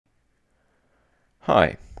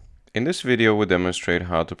Hi, in this video we demonstrate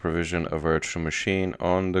how to provision a virtual machine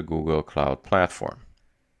on the Google Cloud platform.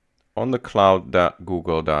 On the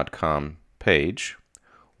cloud.google.com page,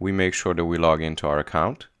 we make sure that we log into our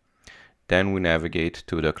account. Then we navigate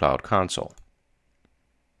to the Cloud Console.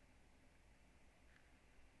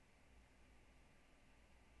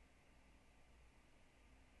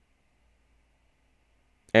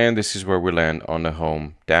 And this is where we land on the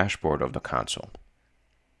home dashboard of the console.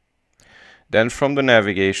 Then from the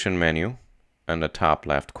navigation menu in the top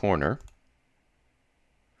left corner,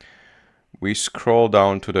 we scroll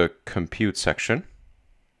down to the Compute section.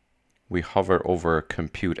 We hover over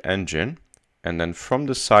Compute Engine, and then from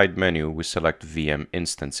the side menu, we select VM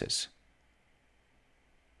Instances.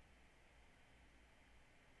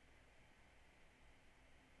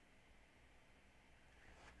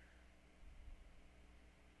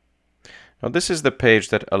 Now this is the page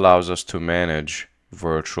that allows us to manage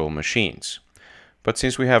virtual machines. But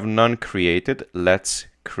since we have none created, let's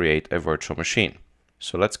create a virtual machine.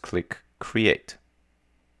 So let's click Create.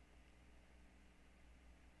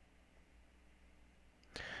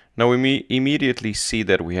 Now we immediately see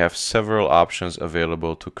that we have several options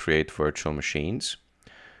available to create virtual machines,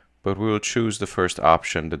 but we will choose the first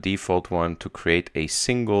option, the default one, to create a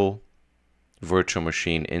single virtual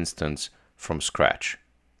machine instance from scratch.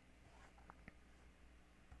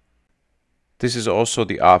 This is also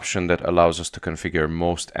the option that allows us to configure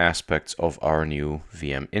most aspects of our new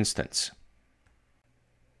VM instance.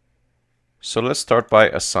 So let's start by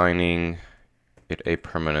assigning it a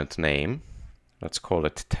permanent name. Let's call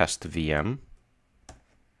it Test VM.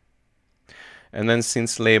 And then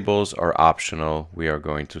since labels are optional, we are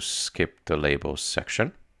going to skip the labels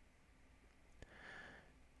section.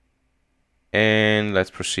 And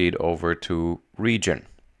let's proceed over to region.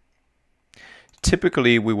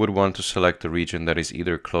 Typically, we would want to select the region that is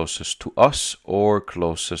either closest to us or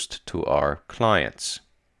closest to our clients.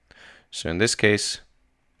 So in this case,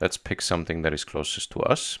 let's pick something that is closest to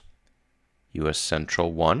us, US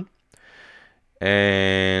Central 1.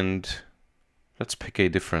 And let's pick a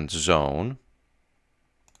different zone,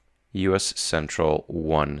 US Central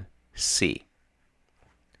 1C.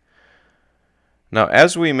 Now,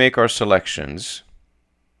 as we make our selections,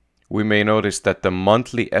 we may notice that the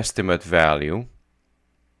monthly estimate value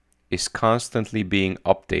is constantly being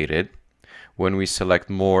updated when we select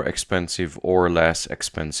more expensive or less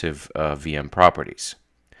expensive VM properties.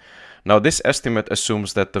 Now, this estimate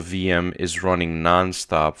assumes that the VM is running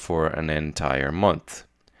non-stop for an entire month.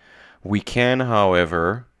 We can,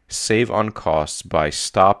 however, save on costs by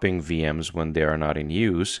stopping VMs when they are not in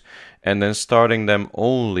use and then starting them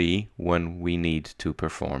only when we need to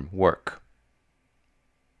perform work.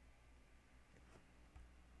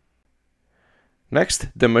 Next,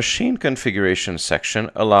 the machine configuration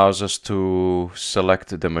section allows us to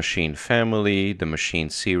select the machine family, the machine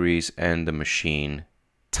series, and the machine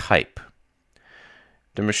type.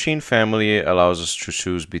 The machine family allows us to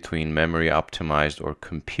choose between memory optimized or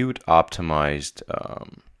compute optimized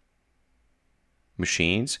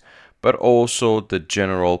machines, but also the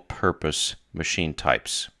general purpose machine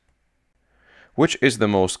types, which is the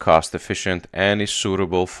most cost efficient and is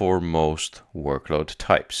suitable for most workload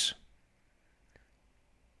types.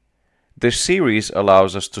 The series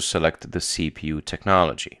allows us to select the CPU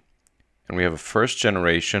technology. And we have a first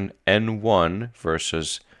generation N1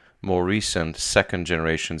 versus more recent second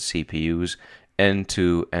generation CPUs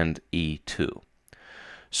N2 and E2.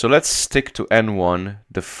 So let's stick to N1,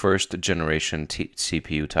 the first generation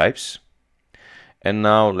CPU types. And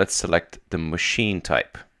now let's select the machine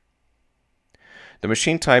type. The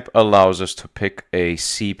machine type allows us to pick a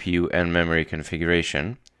CPU and memory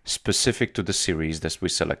configuration specific to the series that we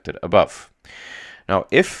selected above. Now,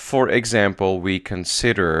 if, for example, we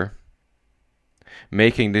consider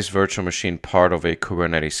making this virtual machine part of a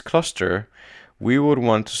Kubernetes cluster, we would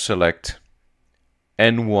want to select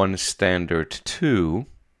N1 Standard 2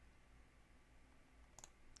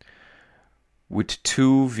 with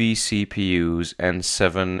 2 vCPUs and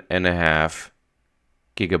 7.5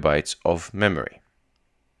 gigabytes of memory.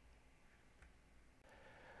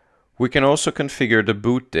 We can also configure the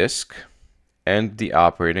boot disk and the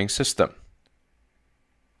operating system.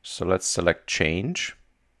 So let's select Change.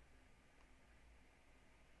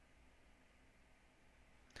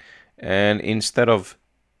 And instead of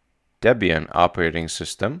Debian operating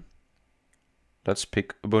system, let's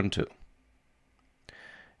pick Ubuntu.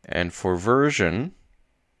 And for version,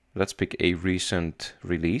 let's pick a recent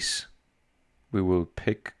release. We will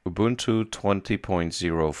pick Ubuntu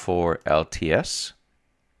 20.04 LTS.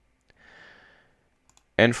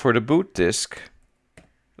 And for the boot disk,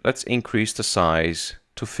 let's increase the size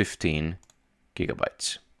to 15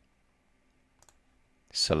 gigabytes.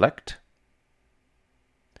 Select.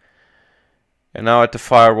 And now at the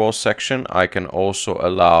firewall section, I can also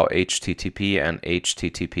allow HTTP and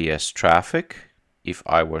HTTPS traffic if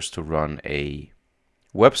I was to run a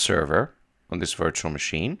web server on this virtual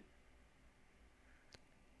machine.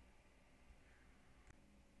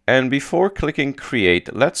 And before clicking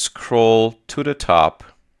create, let's scroll to the top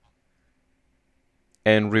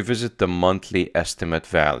and revisit the monthly estimate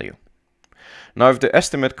value. Now, if the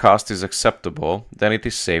estimate cost is acceptable, then it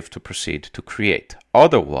is safe to proceed to create.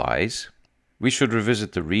 Otherwise, we should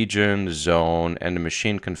revisit the region, zone, and the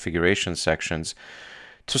machine configuration sections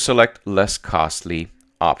to select less costly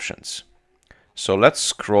options. So let's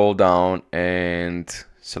scroll down and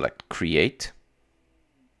select create.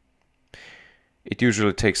 It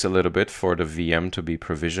usually takes a little bit for the VM to be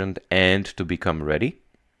provisioned and to become ready.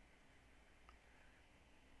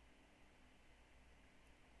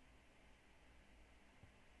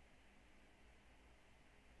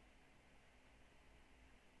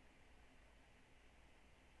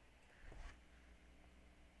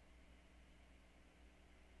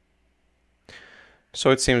 So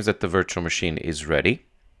it seems that the virtual machine is ready.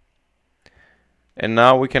 And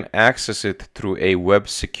now we can access it through a web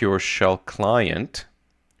secure shell client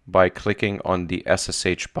by clicking on the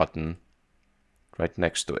SSH button right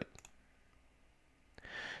next to it.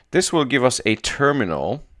 This will give us a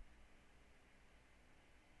terminal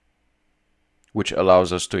which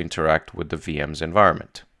allows us to interact with the VM's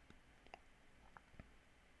environment.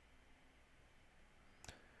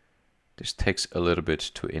 This takes a little bit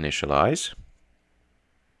to initialize.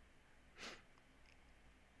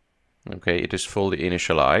 Okay, it is fully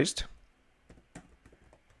initialized.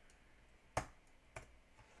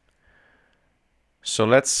 So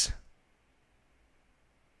let's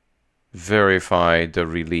verify the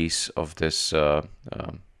release of this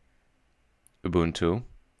Ubuntu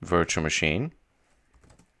virtual machine.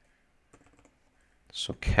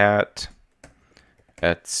 So cat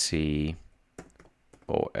etc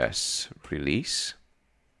os release.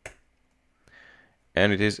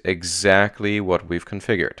 And it is exactly what we've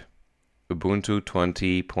configured. Ubuntu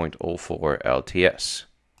 20.04 LTS.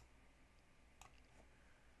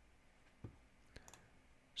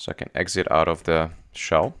 So I can exit out of the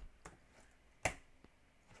shell.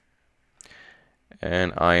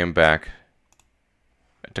 And I am back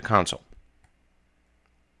at the console.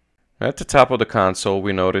 At the top of the console,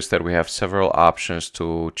 we notice that we have several options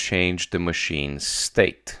to change the machine's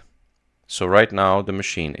state. So right now the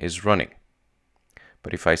machine is running.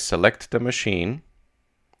 But if I select the machine,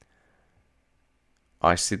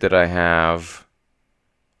 I see that I have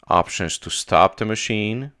options to stop the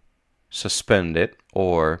machine, suspend it,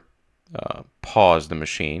 or pause the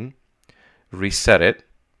machine, reset it,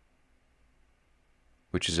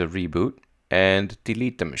 which is a reboot, and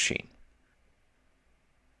delete the machine.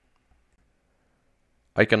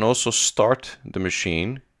 I can also start the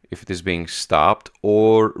machine if it is being stopped,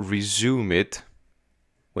 or resume it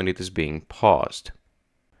when it is being paused.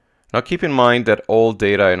 Now keep in mind that all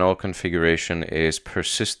data and all configuration is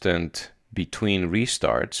persistent between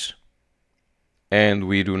restarts, and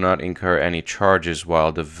we do not incur any charges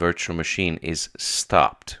while the virtual machine is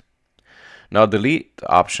stopped. Now delete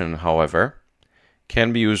option, however,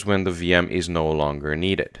 can be used when the VM is no longer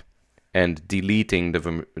needed, and deleting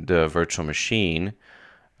the virtual machine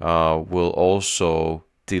will also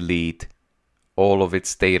delete all of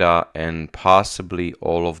its data and possibly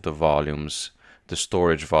all of the volumes, the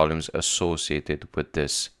storage volumes associated with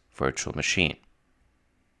this virtual machine.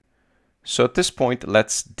 So at this point,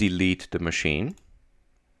 let's delete the machine.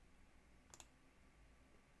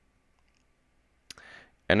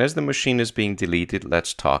 And as the machine is being deleted,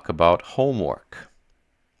 let's talk about homework.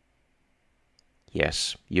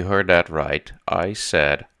 Yes, you heard that right. I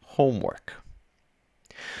said homework.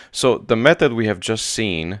 So the method we have just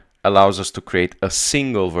seen allows us to create a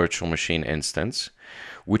single virtual machine instance,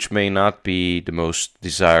 which may not be the most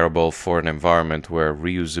desirable for an environment where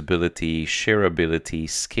reusability, shareability,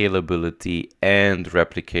 scalability, and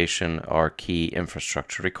replication are key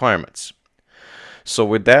infrastructure requirements. So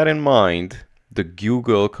with that in mind, the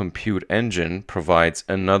Google Compute Engine provides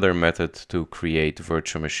another method to create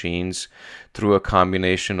virtual machines through a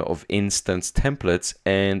combination of instance templates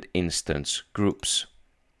and instance groups.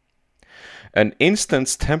 An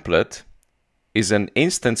instance template is an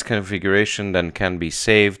instance configuration that can be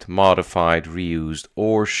saved, modified, reused,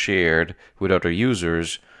 or shared with other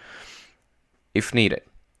users if needed.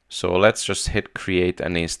 So let's just hit create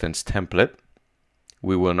an instance template.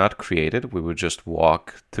 We will not create it, we will just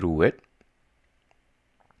walk through it.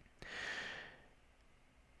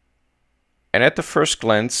 And at the first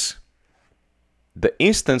glance, the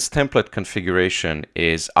instance template configuration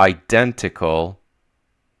is identical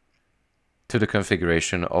to the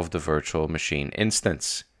configuration of the virtual machine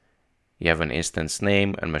instance. You have an instance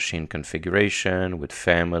name and machine configuration with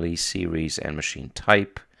family, series, and machine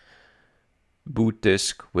type, boot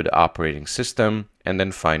disk with operating system, and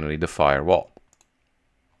then finally the firewall.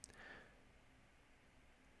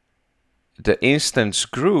 The instance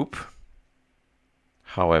group,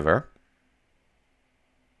 however,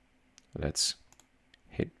 let's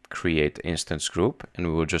hit create instance group and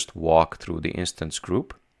we will just walk through the instance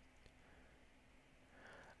group,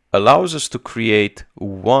 allows us to create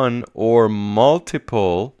one or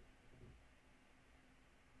multiple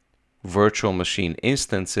virtual machine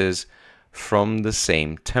instances from the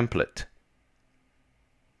same template.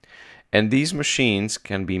 And these machines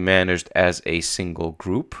can be managed as a single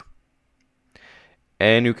group.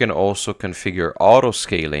 And you can also configure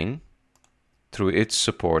auto-scaling through its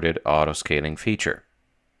supported auto-scaling feature.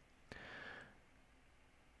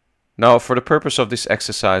 Now, for the purpose of this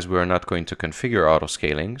exercise, we are not going to configure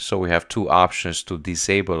auto-scaling, so we have two options to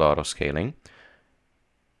disable auto-scaling.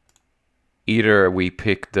 Either we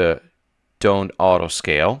pick the don't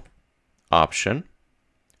auto-scale option,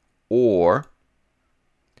 or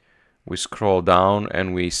we scroll down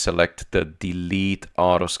and we select the delete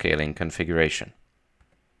auto-scaling configuration.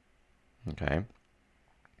 Okay.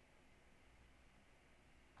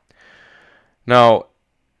 Now,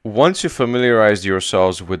 once you familiarized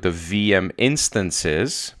yourselves with the VM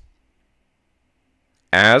instances,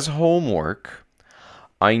 as homework,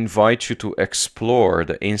 I invite you to explore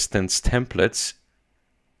the instance templates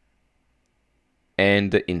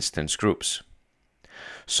and the instance groups.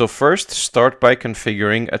 So first, start by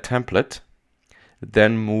configuring a template,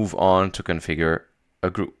 then move on to configure a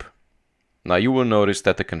group. Now you will notice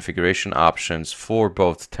that the configuration options for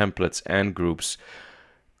both templates and groups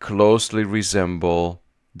closely resemble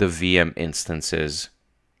the VM instances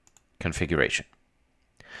configuration.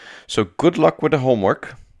 So good luck with the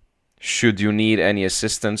homework. Should you need any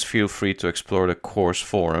assistance, feel free to explore the course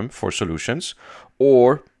forum for solutions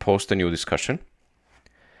or post a new discussion.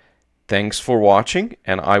 Thanks for watching,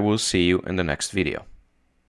 and I will see you in the next video.